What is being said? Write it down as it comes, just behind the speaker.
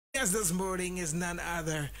us this morning is none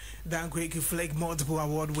other than Kwaku Flake, multiple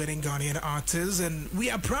award-winning Ghanaian artist, and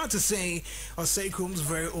we are proud to say Osekum's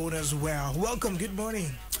very own as well. Welcome, good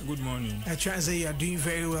morning. Good morning. I try to say you're doing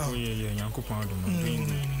very well. Oh, yeah.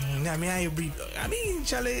 I mean,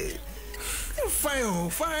 Charlie, you're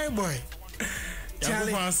fine boy.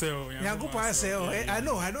 Charlie, I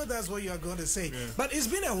know that's what you are going to say. Yeah. But it's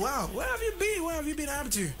been a while. Where have you been? What have you been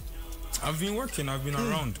up to? I've been working. I've been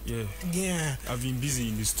around. Yeah. I've been busy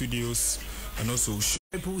in the studios and also.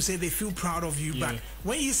 People say they feel proud of you, but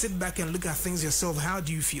when you sit back and look at things yourself, how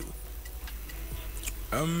do you feel?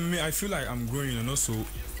 I feel like I'm growing, and also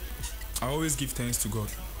I always give thanks to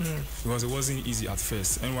God because it wasn't easy at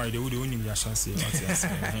first. And why they would only be a chance. It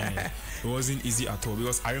wasn't easy at all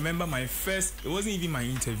because I remember it wasn't even my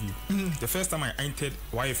interview. The first time I entered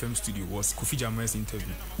YFM studio was Kofi Jamal's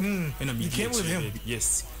interview. And you came with him? Baby.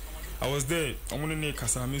 Yes. I was there. I want to make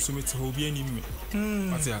Kasame Summit So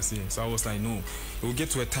I was like, no, it will get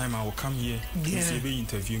to a time I will come here and say,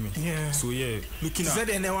 interview me. Yeah. So looking at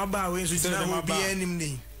I will be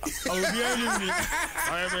enemy. I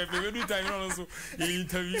have a good time also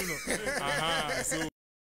interview.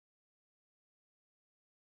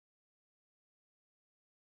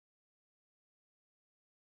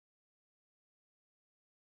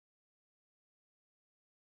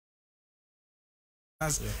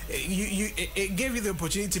 So it gave you the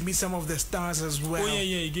opportunity to meet some of the stars as well. Oh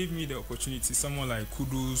yeah, it gave me the opportunity. Someone like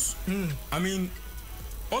Kudus. I mean,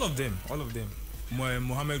 all of them.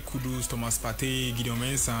 Mohamed Kudus, Thomas Partey, Gideon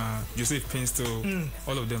Mensah, Joseph Penstel,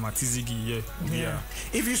 all of them are Tizigi. Yeah.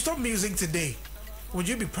 If you stop music today, would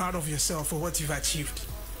you be proud of yourself for what you've achieved?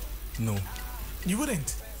 No. You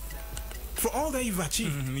wouldn't? For all that you've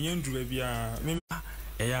achieved?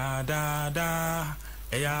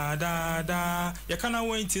 Ya kana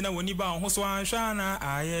wenti na woni ba ho so anhwa na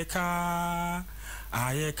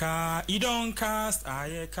ayeka you don't cast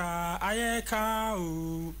ayeka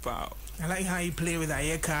oh wow. I like how you play with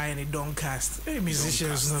ayeka and it don't cast. Hey,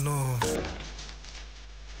 musicians no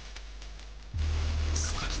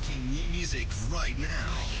Requesting new music right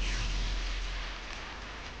now.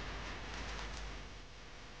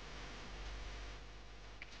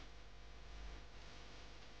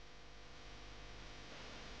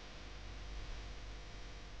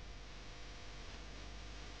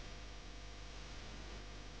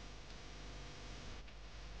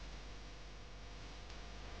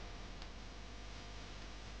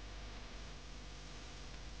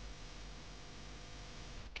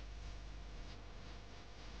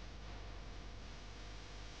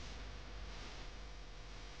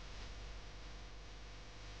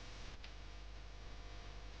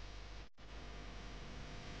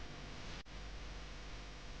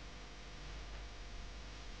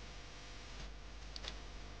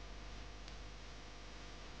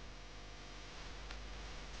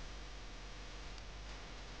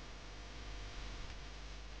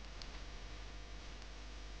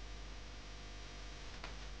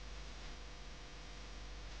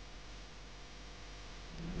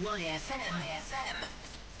 YFM.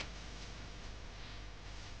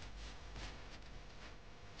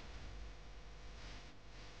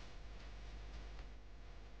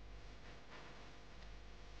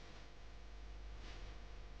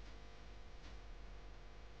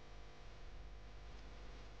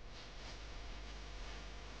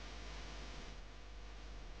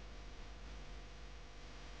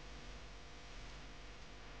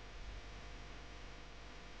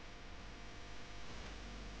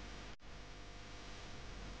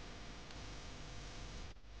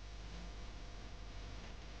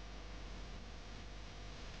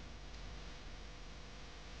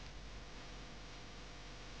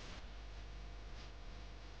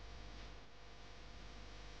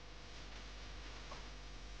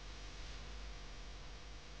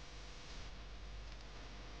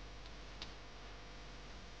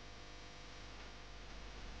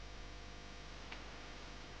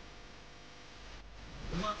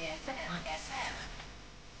 FM.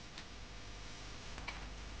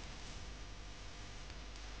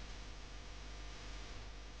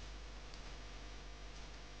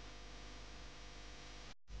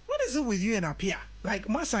 What is it with you and Apia? Like,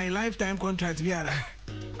 must I lifetime contract be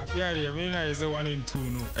Apia, I mean, is a 1 in 2,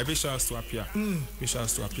 no. Every chance to Apia. Every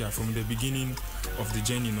chance to Apia from the beginning of the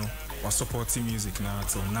journey, no. Was supporting music now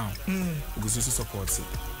until now. Because also supports it.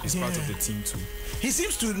 He's part of the team too. He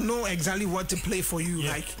seems to know exactly what to play for you,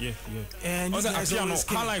 yeah, like. Yeah. And also, I feel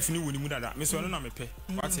how life knew when you moved that. Me so I don't know me pay.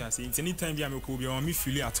 What I say, anytime we are me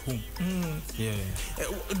feel at home. Yeah.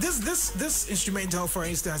 This instrumental, for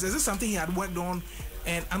instance, is this something he had worked on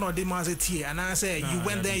and I know they must here, and I say you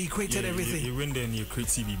went there, you created everything. You went there and you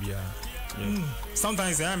created BBR. Yeah.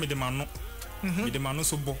 Sometimes I am the man. The man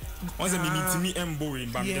so bo. Once I meet me and boring,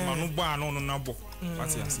 but the man bar no bo.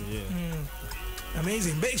 What you say? Yeah.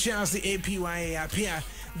 Amazing. Big shout outs to APYA Apia.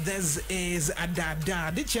 This is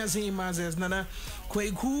Adada. The Chelsea Mazes Nana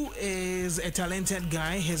Kweku is a talented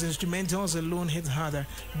guy. His instrumentals alone hit harder.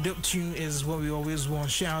 Dope tune is what we always want.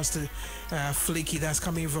 Shouts to Flicky that's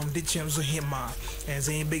coming from Dichemzo Hima and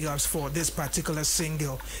saying big ups for this particular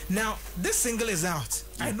single. Now, this single is out.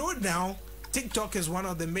 I know now TikTok is one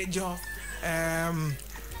of the major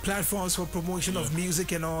platforms for promotion of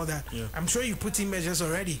music and all that. Yeah. I'm sure you put in measures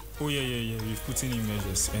already. Oh yeah. We've put in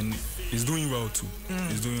measures and it's doing well too.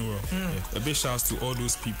 It's doing well. Yeah. A big shouts to all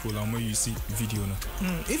those people and where you see video now.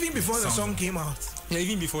 Even before the song came out. Yeah,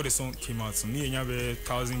 even before the song came out. So me and you have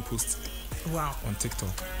 1,000 posts. Wow. On TikTok.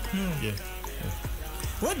 Yeah.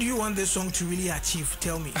 What do you want this song to really achieve?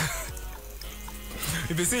 Tell me.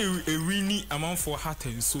 If they say a really amount for heart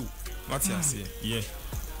and soul, what you say? Yeah.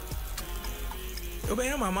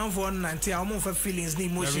 My man for feelings, the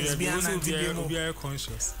emotions behind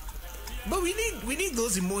conscious. But we need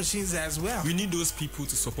those emotions as well. We need those people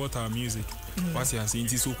to support our music. What you are saying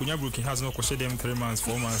is so Kunya Broken has no question them 3 months,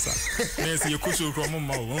 4 months. There's a cushion from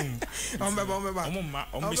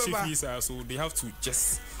so they have to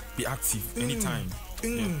just be active anytime.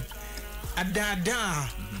 Adada.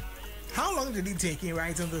 How long did it take in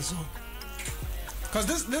writing the song? Because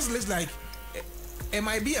this looks like it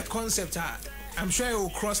might be a concept. I'm sure it will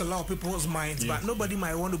cross a lot of people's minds, but nobody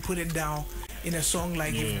might want to put it down in a song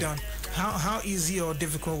like you've done. How easy or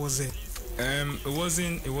difficult was it? It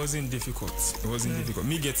wasn't difficult. It wasn't difficult.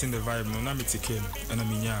 Me getting the vibe, no, na me take care, and I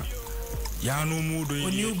mean ya no mood.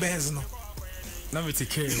 New bands no. Na me take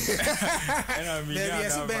care. And I mean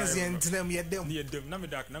yeah, bands and them yet them. Yeah, them. Na me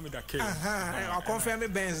that care. I'll confirm me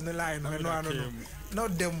bands in the line. No.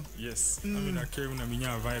 Not them. Yes. I mean that care na me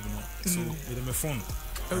vibe no. So with my phone.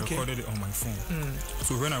 I recorded it on my phone.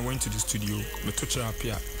 So when I went to the studio, I touched it up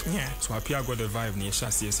here. Yeah. So up here got the vibe near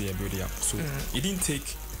chassis build it up. So it didn't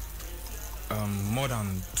take more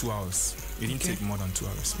than 2 hours. It didn't take more than 2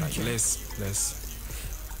 hours. Like less.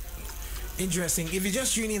 Interesting. If you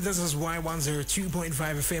just tune in, this is Y102.5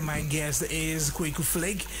 FM. My guest is Kweku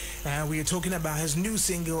Flake. We are talking about his new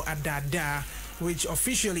single Adada, which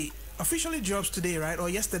officially drops today, right? Or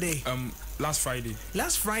yesterday? Last Friday.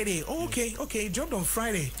 Last Friday. Oh, okay. It dropped on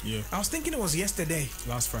Friday. Yeah. I was thinking it was yesterday.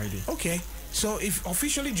 Last Friday. Okay. So if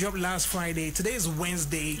officially dropped last Friday, today is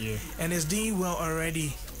Wednesday, and it's doing well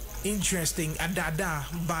already. Interesting. Adada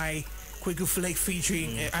by Kweku Flake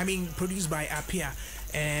featuring, produced by Apia,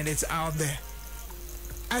 and it's out there.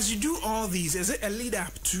 As you do all these, is it a lead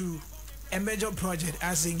up to a major project,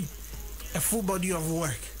 as in a full body of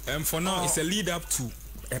work? For now, it's a lead up to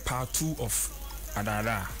a part 2 of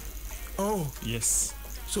Adada. Oh. Yes.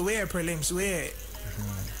 So where prelims? Where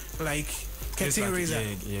like Curtain Raiser?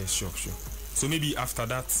 Yeah, sure. So maybe after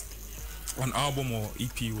that, an album or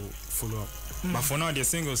EP will follow up. But for now, the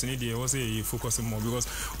singles in it, also focusing more because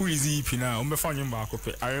who is the EP now?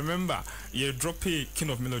 I remember you drop a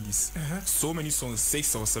King of Melodies. So many songs,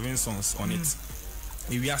 6 or 7 songs on it.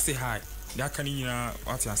 If we are say hi, that can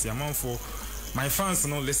what I say, amount for my fans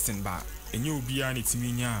not listening, but and you be on it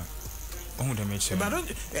me nya. But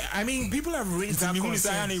people have raised that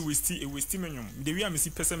concern. The way I see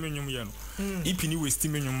person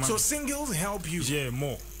so singles help you? Yeah,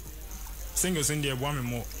 more. Singles in there want me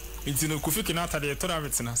more. It's no Kofi Kinata they thought of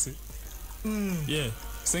it in us. Yeah.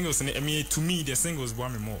 Singles to me the singles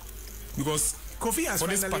want me more. Because Kofi has for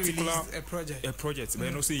this particular a project. But I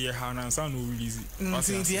know say how and sound no release.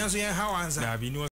 How answer?